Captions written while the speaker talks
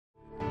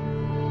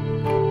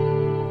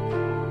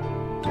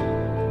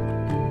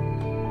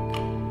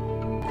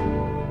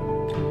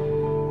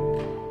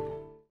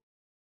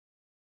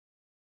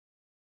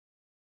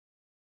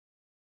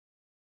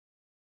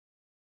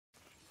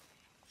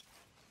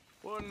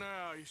doing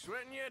now? You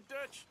sweating yet,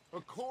 Dutch?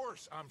 Of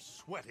course I'm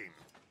sweating.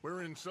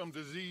 We're in some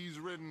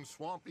disease-ridden,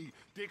 swampy,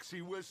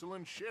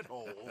 Dixie-whistling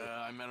shithole.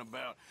 I meant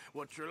about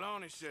what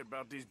Trelawney said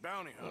about these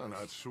bounty Well, hunters.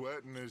 not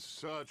sweating as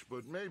such,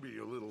 but maybe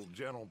a little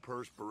gentle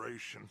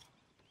perspiration.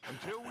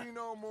 Until we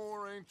know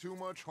more, ain't too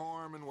much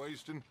harm in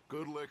wasting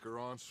good liquor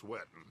on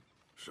sweating.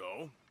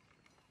 So?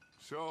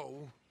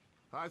 So,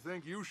 I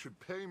think you should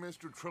pay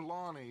Mr.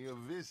 Trelawney a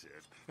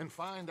visit and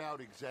find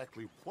out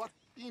exactly what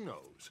he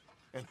knows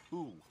and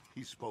who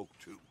he spoke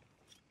to.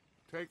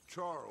 Take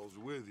Charles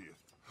with you.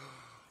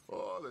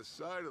 Oh, the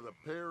sight of the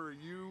pair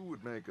of you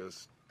would make a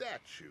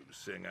statue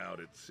sing out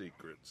its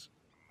secrets.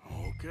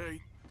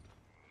 Okay.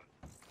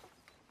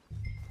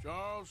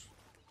 Charles,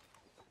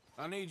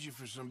 I need you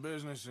for some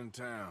business in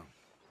town.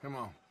 Come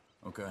on.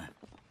 Okay.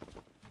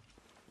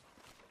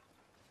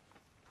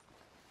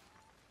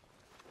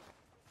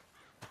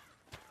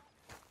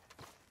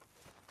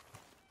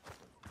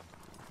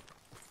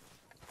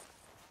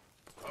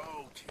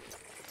 Okay,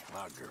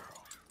 my girl.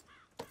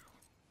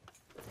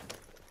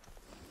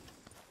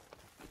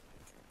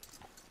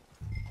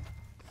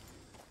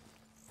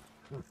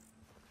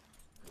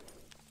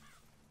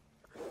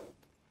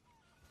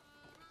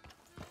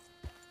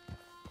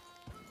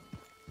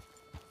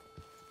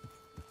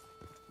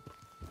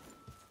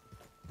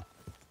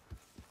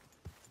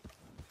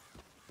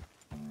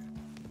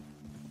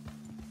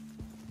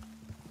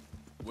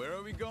 Where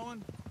are we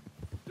going?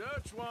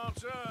 Dutch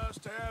wants us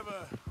to have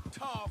a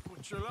talk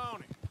with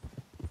Trelawney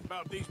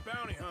about these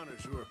bounty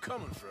hunters who are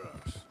coming for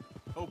us.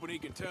 Hoping he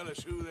can tell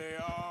us who they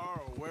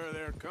are or where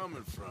they're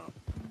coming from.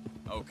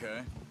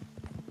 Okay.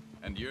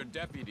 And you're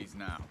deputies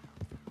now.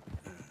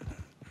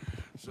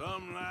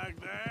 Something like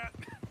that.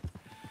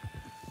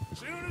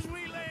 Soon as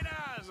we laid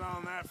eyes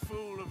on that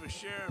fool of a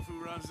sheriff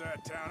who runs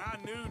that town, I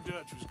knew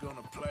Dutch was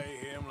gonna play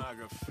him like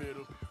a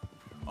fiddle.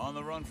 On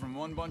the run from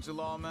one bunch of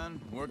lawmen,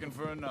 working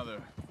for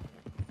another.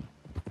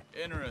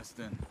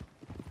 Interesting.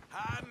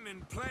 Hiding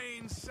in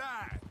plain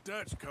sight,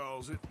 Dutch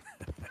calls it.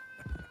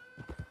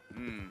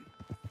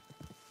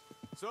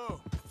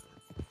 So,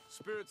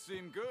 spirits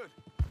seem good.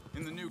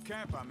 In the new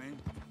camp, I mean.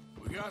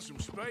 We got some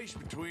space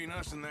between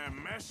us and that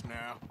mess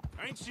now.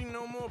 I ain't seen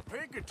no more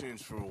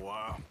Pinkertons for a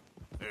while.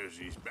 There's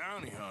these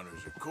bounty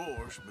hunters, of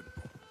course, but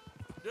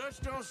Dutch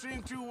don't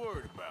seem too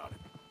worried about it.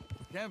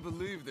 Can't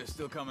believe they're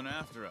still coming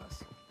after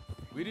us.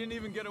 We didn't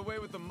even get away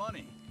with the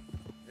money.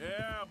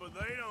 Yeah, but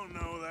they don't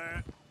know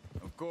that.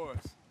 Of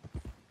course.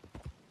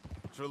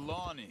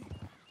 Trelawney.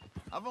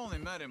 I've only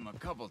met him a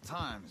couple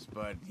times,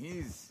 but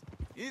he's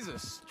a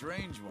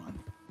strange one.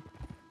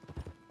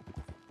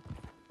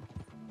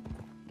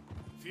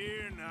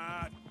 Fear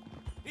not.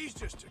 He's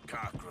just a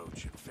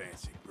cockroach in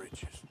fancy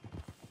breeches.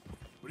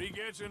 But he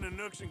gets into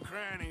nooks and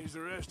crannies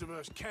the rest of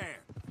us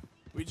can't.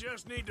 We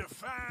just need to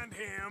find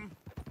him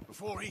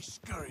before he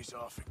scurries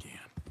off again.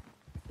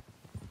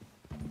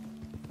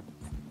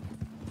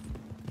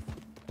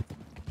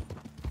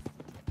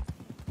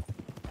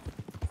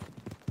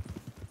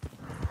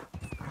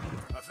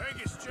 I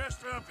think it's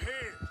just up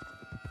here.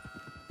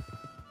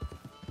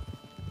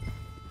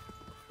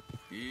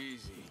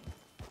 Easy.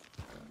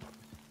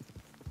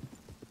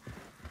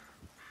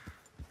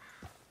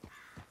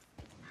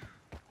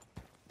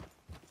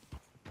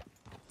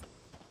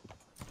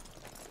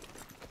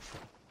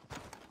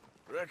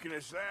 Reckon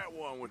it's that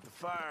one with the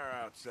fire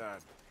outside.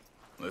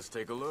 Let's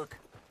take a look.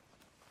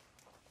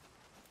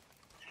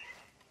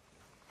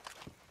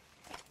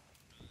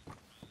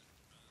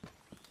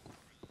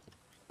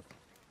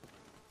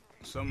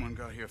 Someone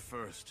got here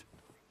first.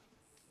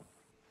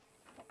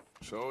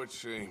 So it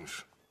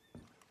seems.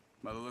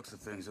 By the looks of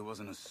things, it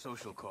wasn't a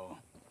social call.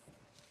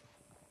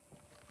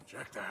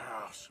 Check the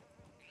house.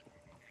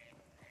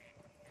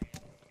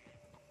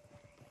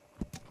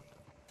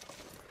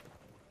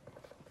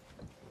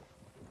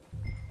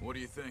 What do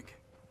you think?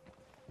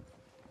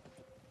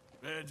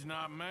 Bed's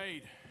not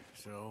made,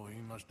 so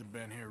he must have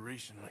been here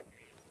recently.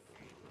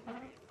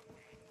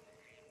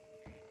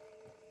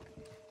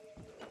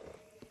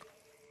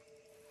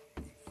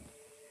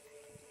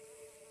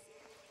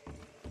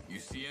 You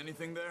see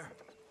anything there?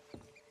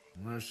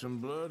 There's some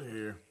blood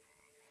here.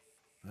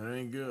 That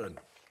ain't good.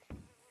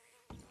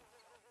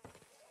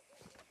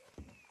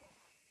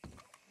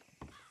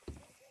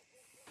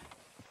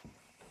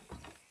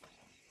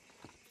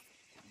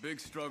 Big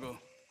struggle.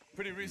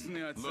 Pretty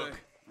recently, I'd Look. say.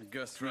 I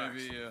guess Tracks.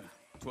 maybe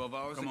 12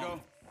 hours Come ago?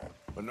 on.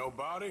 But no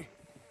body?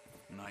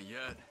 Not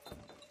yet.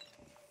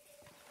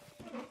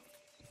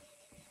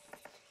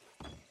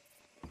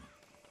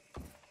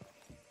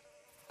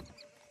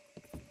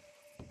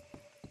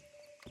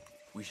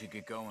 We should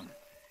get going.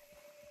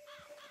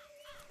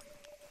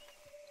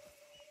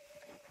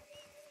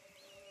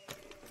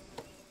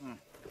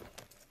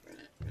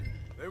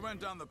 They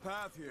went down the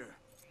path here.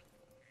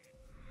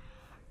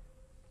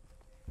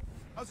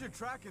 How's your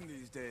tracking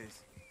these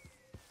days?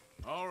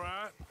 All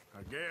right,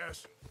 I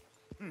guess.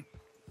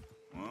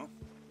 Well,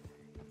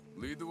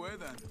 lead the way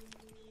then.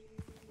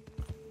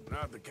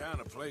 Not the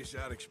kind of place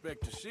I'd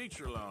expect to see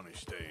Trelawney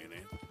staying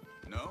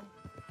in. No?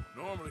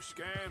 Normally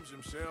scams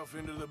himself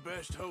into the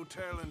best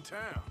hotel in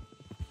town.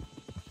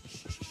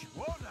 Shh,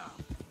 whoa now!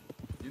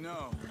 You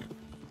know,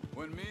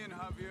 when me and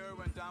Javier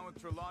went down with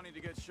Trelawney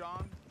to get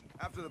Sean,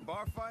 after the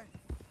bar fight,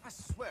 I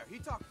swear, he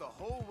talked the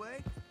whole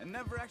way and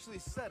never actually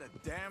said a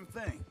damn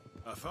thing.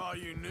 I thought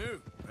you knew.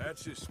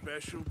 That's his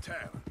special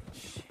talent.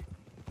 Shit.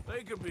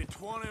 They could be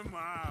 20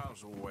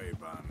 miles away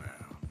by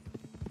now.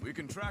 We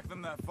can track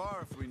them that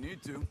far if we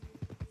need to.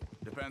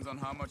 Depends on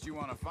how much you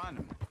want to find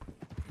them.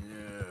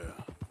 Yeah.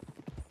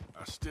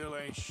 I still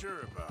ain't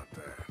sure about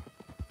that.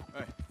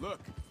 Hey, look.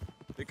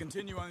 They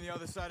continue on the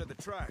other side of the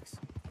tracks.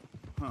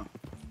 Huh.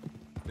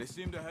 They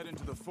seem to head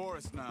into the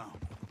forest now.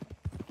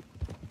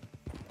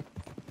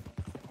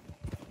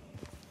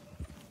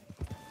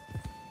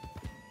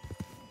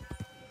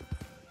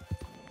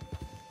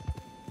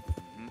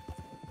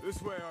 This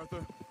way,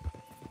 Arthur.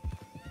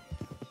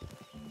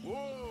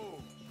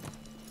 Whoa!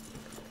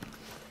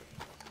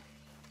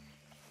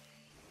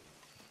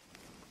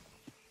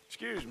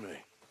 Excuse me.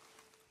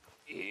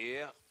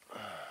 Yeah.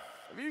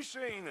 Have you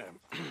seen him?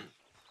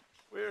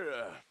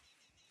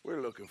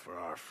 We're looking for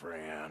our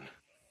friend.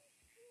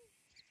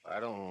 I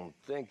don't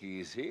think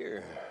he's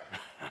here.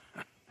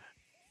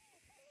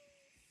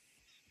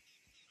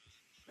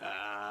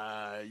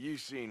 You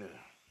seen a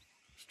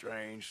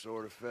strange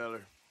sort of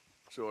feller?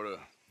 Sort of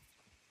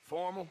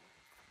formal?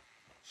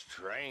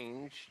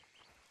 Strange?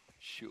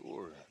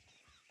 Sure.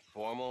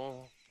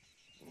 Formal?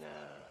 Nah.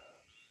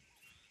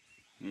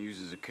 He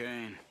uses a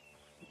cane.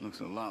 Looks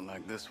a lot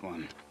like this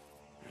one.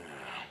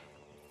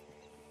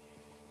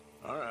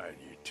 All right,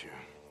 you two.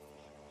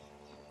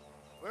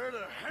 Where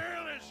the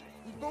hell is he?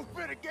 You both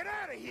better get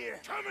out of here!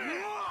 Come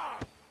here!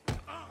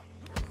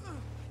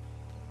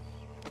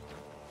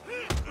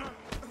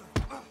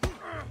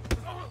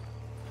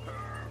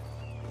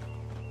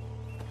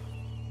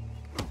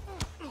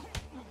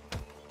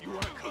 You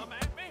wanna come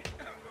at me?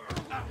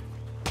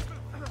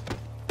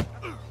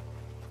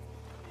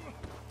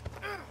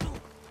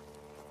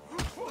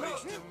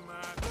 Waste of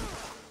my...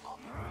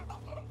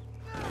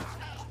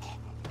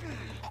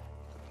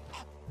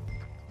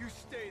 You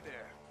stay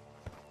there.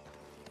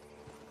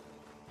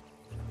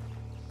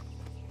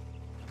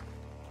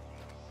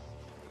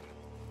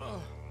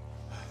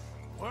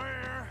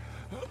 Where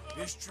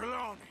is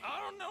Trelawney? I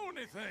don't know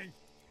anything.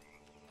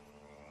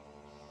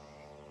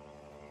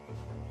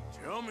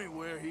 Tell me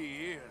where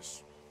he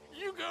is.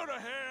 You go to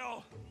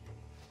hell.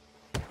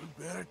 You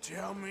better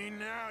tell me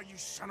now, you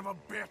son of a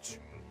bitch.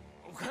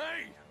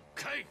 Okay,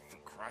 for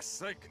Christ's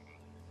sake.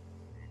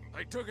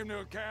 They took him to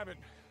a cabin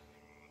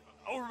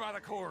over by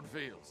the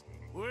cornfields.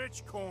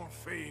 Which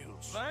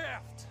cornfields?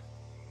 Left.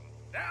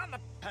 Down the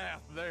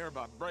path there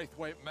by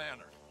Braithwaite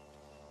Manor.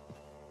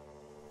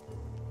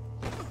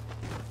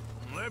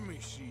 Let me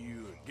see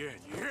you again,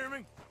 you hear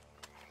me?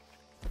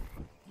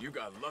 You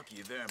got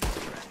lucky there, my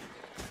friend.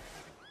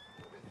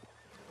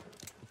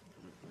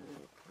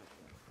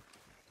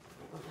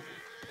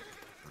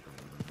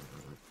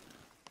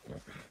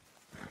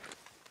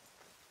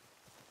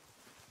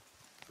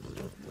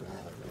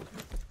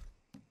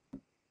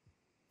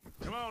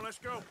 Come on, let's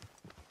go.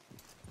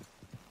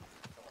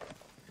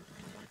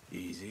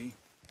 Easy.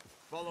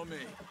 Follow me.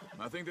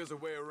 I think there's a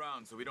way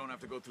around so we don't have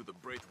to go through the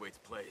Braithwaite's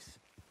place.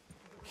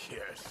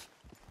 Yes.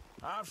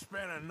 I've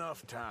spent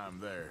enough time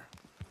there.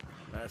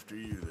 After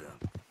you,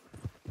 then.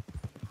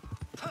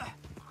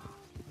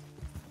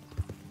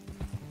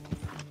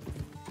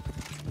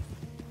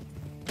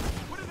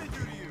 What did they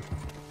do to you?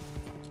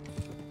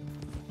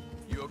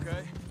 You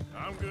okay?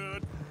 I'm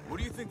good. What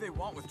do you think they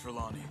want with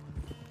Trelawney?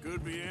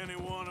 Could be any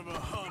one of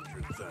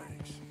 100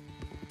 things.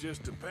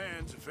 Just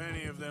depends if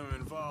any of them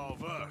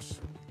involve us.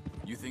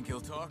 You think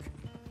he'll talk?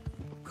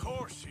 Of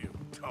course he'll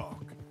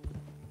talk.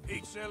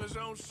 He'd sell his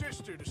own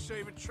sister to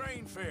save a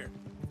train fare.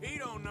 He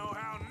don't know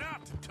how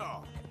not to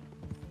talk.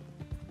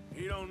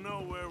 He don't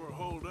know where we're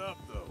holed up,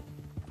 though.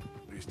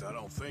 At least I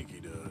don't think he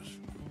does.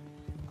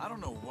 I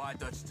don't know why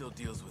Dutch still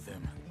deals with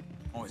him.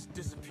 Always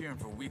disappearing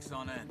for weeks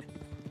on end.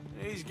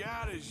 He's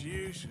got his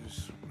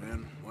uses,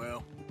 and,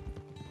 well,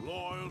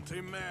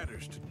 loyalty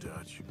matters to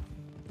Dutch.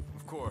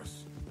 Of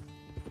course.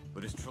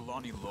 But is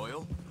Trelawney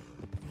loyal?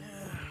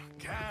 Yeah,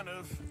 kind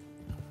of.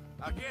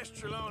 I guess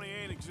Trelawney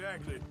ain't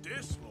exactly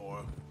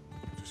disloyal.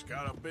 Just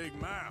got a big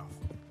mouth.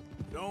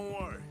 Don't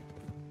worry.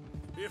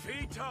 If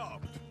he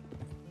talked,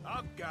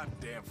 I'll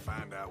goddamn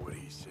find out what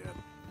he said.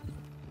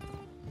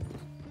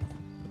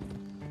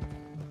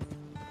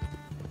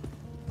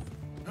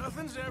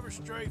 Nothing's ever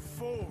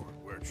straightforward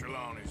where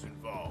Trelawney's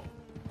involved.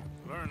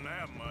 Learned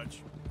that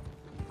much.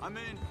 I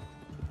mean,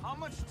 how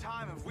much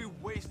time have we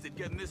wasted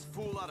getting this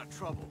fool out of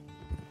trouble?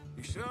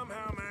 He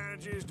somehow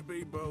manages to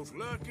be both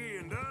lucky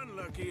and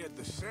unlucky at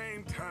the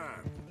same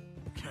time.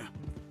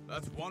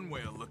 That's one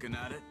way of looking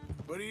at it.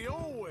 But he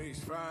always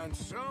finds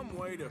some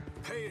way to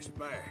pay us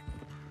back.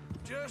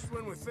 Just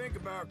when we think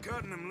about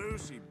cutting him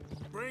loose, he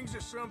brings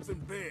us something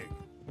big.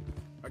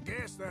 I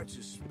guess that's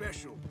his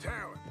special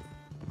talent,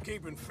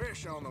 keeping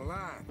fish on the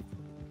line.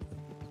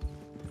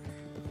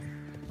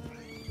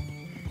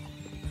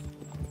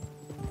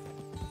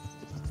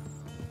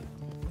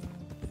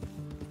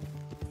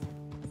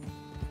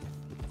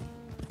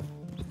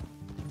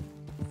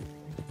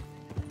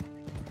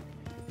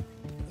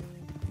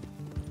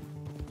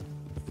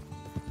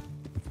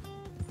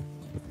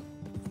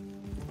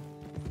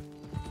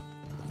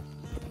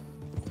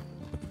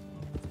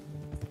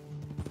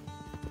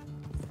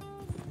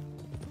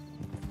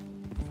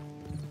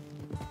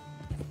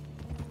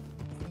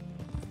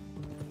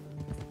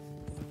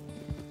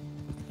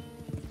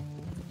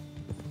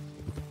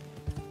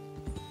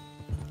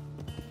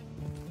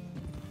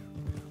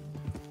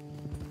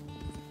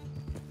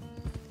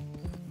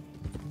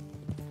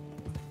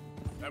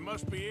 That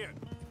must be it.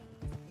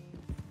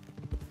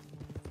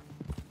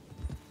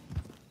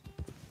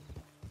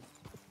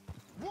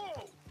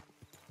 Whoa!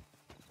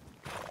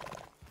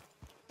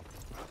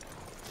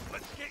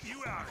 Let's get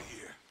you out of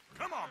here.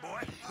 Come on,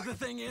 boy. The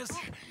thing is,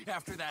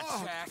 after that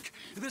shack,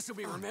 this will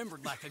be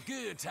remembered like a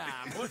good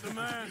time. Put the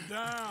man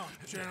down,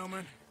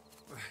 gentlemen.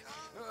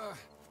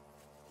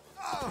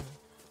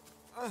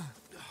 Is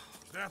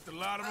that the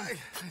lot of them?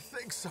 I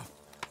think so.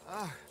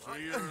 So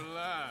you're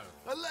alive.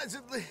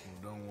 Allegedly.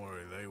 Well, don't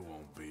worry, they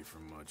won't be for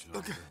much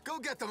longer. Okay, go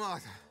get them,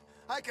 Arthur.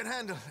 I can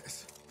handle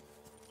this.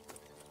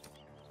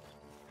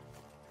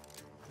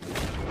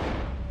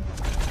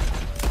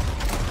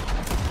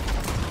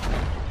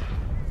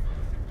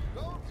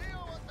 Don't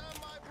deal with them,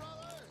 my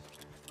brothers!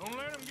 Don't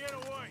let them get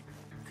away.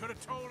 Could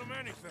have told them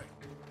anything.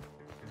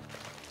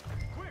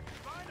 Quick,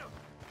 find them!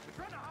 They're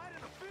trying to hide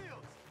in the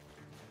fields!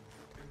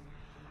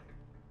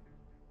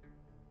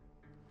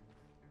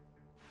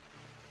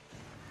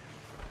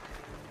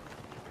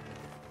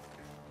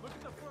 Look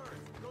at the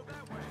birds. Go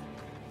that way.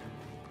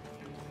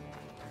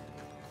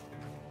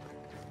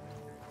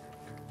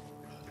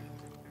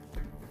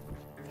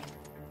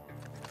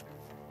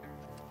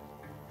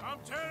 I'm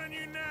telling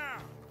you now,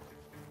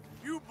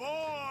 you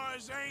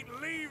boys ain't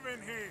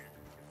leaving here.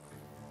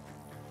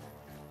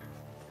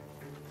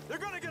 They're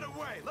gonna get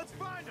away! Let's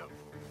find them!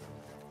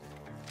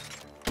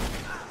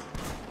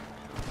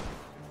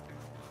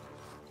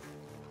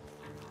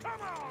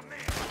 Come on, then.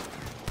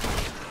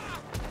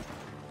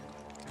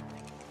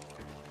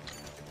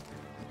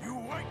 You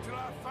wait till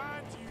I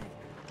find you.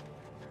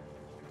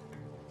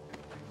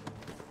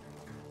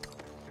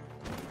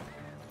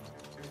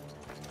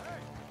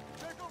 Hey!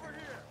 Check over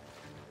here!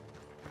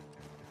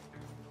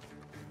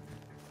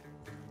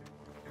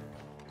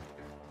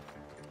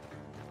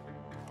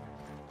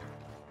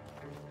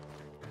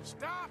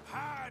 Stop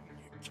hiding,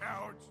 you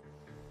cowards.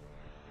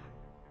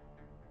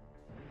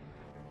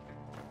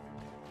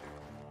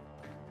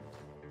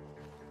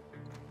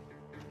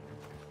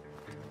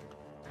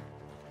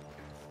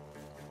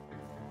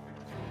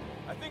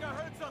 I think I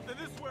heard something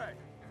this way!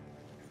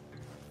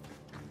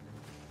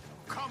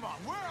 Come on,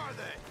 where are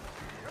they?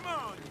 Come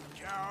on,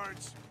 you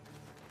cowards.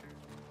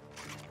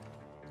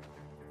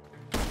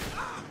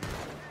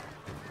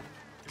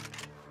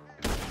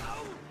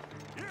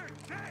 You're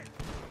dead.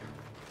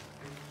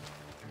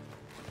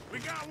 We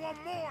got one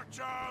more,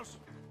 Charles.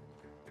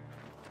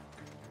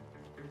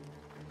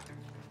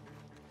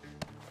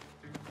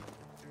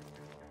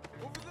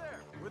 Over there,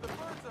 where the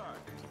birds are!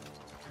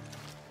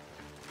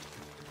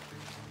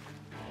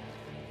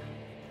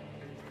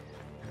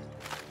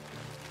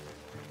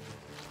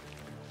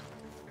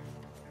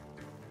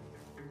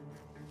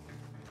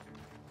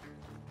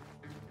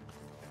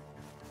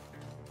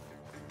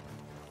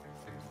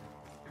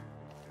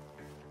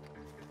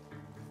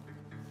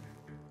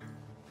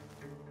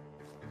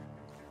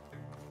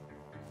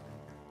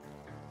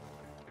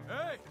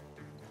 Hey!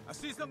 I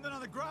see something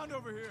on the ground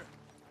over here!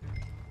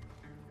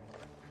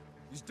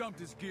 He's dumped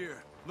his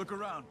gear. Look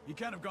around. He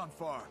can't have gone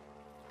far.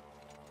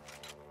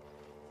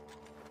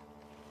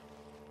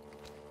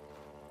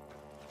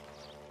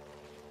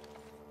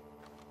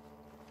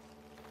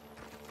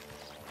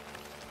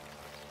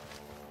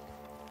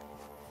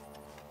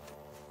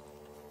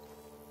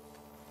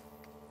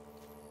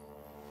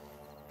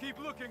 Keep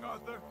looking,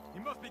 Arthur. He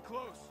must be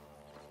close.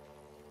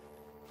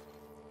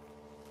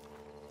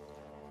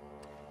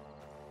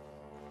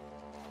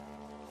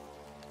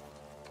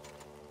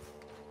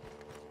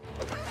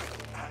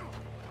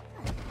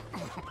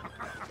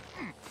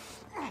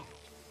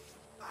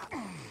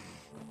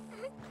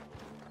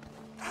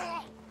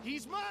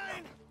 He's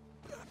mine!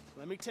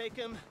 Let me take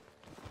him.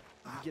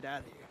 You get out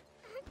of here.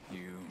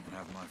 You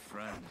have my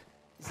friend.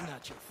 He's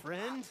not your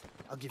friend.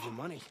 I'll give you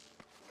money.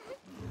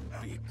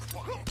 Be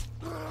quiet.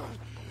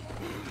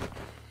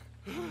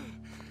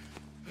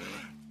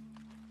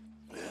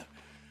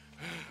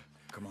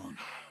 Come on.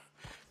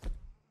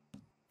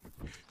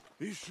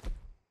 He's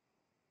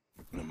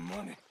the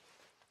money.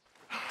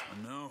 I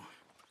know.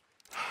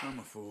 I'm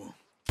a fool.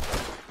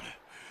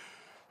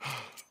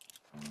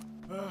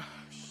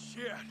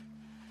 Shit.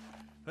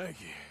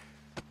 Thank you.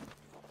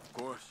 Of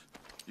course.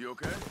 You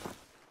okay?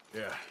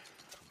 Yeah,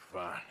 I'm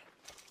fine.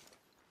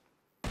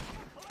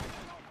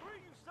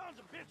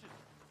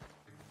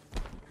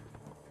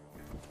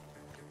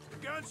 The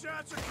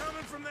gunshots are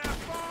coming from that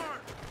barn.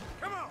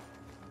 Come on.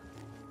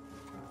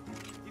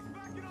 He's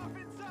backing off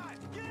inside.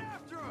 Get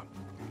after him.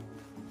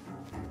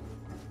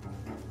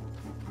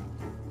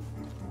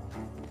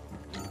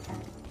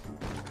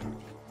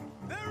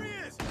 There he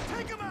is.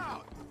 Take him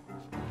out.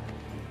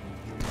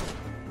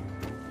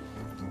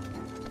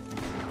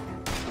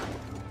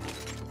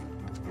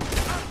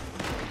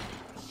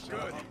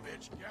 Good.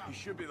 He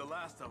should be the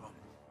last of them.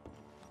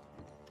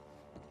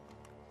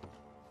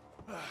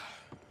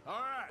 All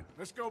right,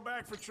 let's go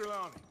back for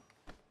Trelawney.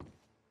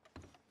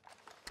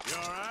 You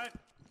all right?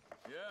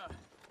 Yeah.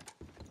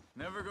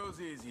 Never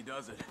goes easy,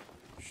 does it?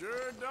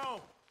 Sure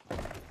don't.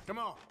 Come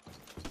on.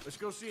 Let's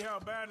go see how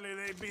badly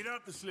they beat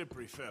up the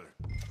slippery feller.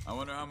 I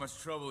wonder how much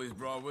trouble he's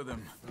brought with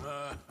him.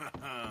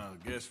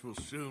 Guess we'll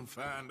soon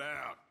find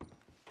out.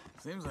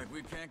 Seems like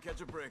we can't catch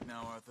a break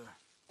now, Arthur.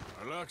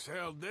 Our luck's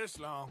held this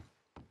long.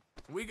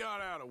 We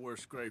got out of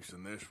worse scrapes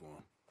than this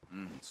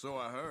one. So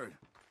I heard.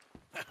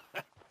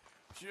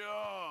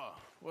 Sure.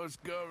 What's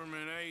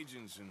government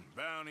agents and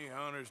bounty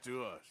hunters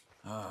to us?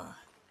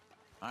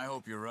 I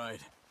hope you're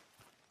right.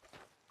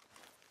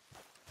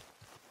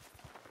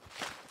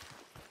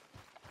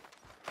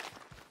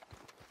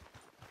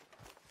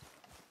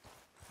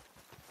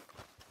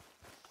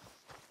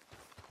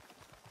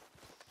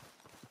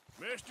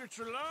 Mr.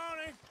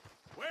 Trelawney,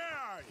 where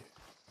are you?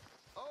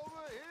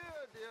 Over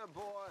here, dear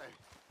boy.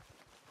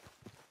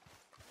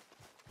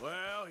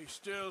 Well, he's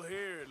still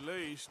here at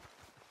least.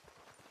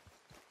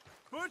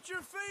 Put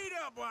your feet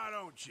up, why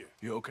don't you?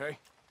 You okay?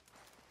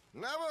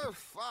 Never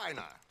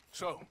finer.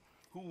 So,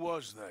 who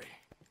was they?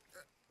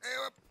 They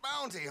were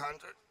bounty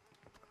hunter.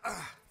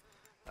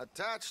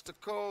 Attached to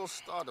Cole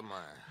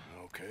Stoudemire.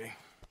 Okay.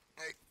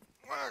 They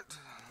weren't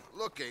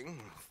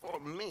looking for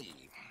me,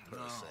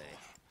 per se.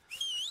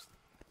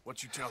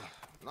 What you tell them?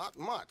 Not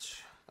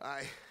much.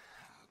 I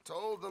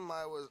told them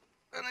I was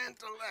an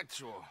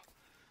intellectual.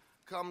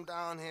 Come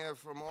down here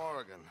from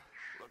Oregon,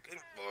 looking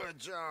for a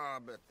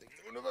job at the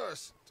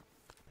university.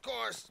 Of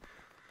course,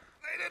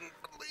 they didn't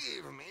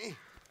believe me.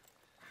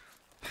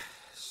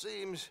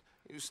 Seems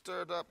you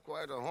stirred up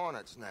quite a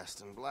hornet's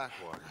nest in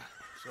Blackwater.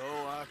 So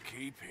I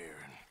keep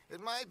hearing. It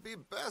might be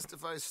best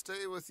if I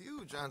stay with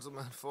you,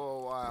 gentlemen, for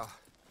a while.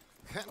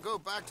 Can't go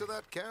back to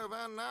that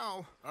caravan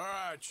now. All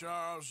right,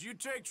 Charles. You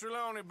take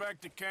Trelawney back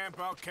to camp.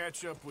 I'll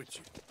catch up with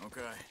you.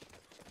 Okay.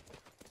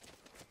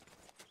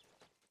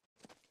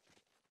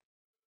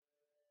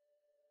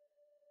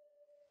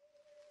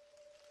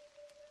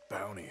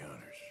 Bounty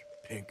hunters,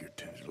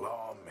 Pinkertons,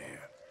 lawmen.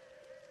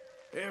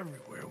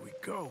 Everywhere we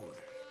go,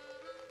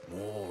 there's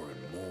more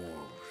and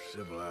more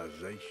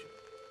civilization.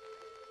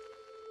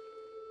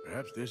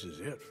 Perhaps this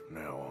is it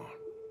from now on.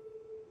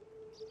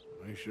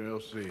 We shall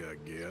see, I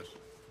guess.